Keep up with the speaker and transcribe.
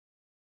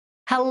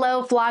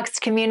Hello, Phlox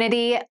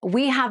community.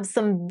 We have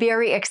some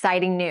very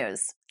exciting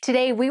news.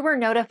 Today, we were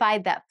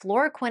notified that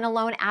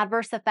fluoroquinolone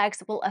adverse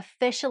effects will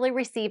officially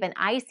receive an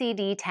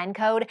ICD10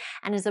 code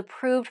and is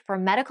approved for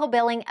medical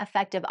billing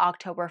effective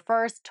October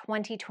 1st,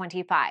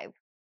 2025.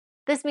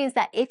 This means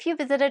that if you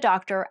visit a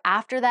doctor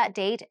after that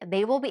date,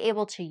 they will be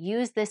able to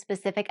use this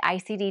specific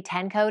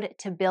ICD10 code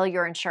to bill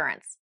your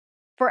insurance.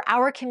 For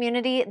our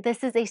community,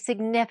 this is a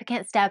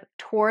significant step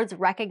towards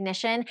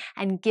recognition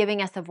and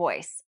giving us a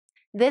voice.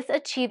 This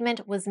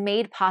achievement was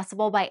made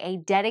possible by a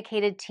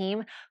dedicated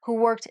team who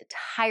worked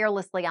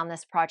tirelessly on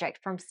this project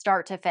from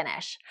start to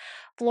finish.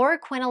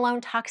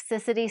 Fluoroquinolone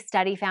Toxicity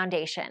Study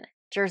Foundation,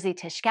 Jerzy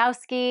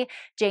Tyszkowski,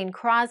 Jane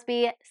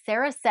Crosby,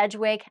 Sarah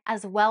Sedgwick,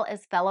 as well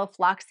as fellow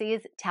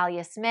Floxies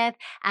Talia Smith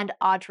and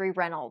Audrey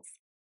Reynolds.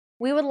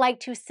 We would like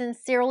to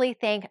sincerely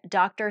thank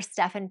Dr.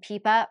 Stefan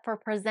Piepa for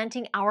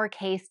presenting our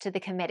case to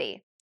the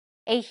committee.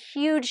 A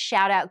huge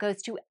shout out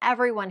goes to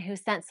everyone who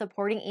sent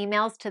supporting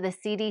emails to the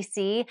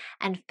CDC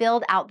and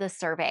filled out the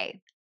survey.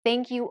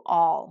 Thank you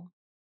all.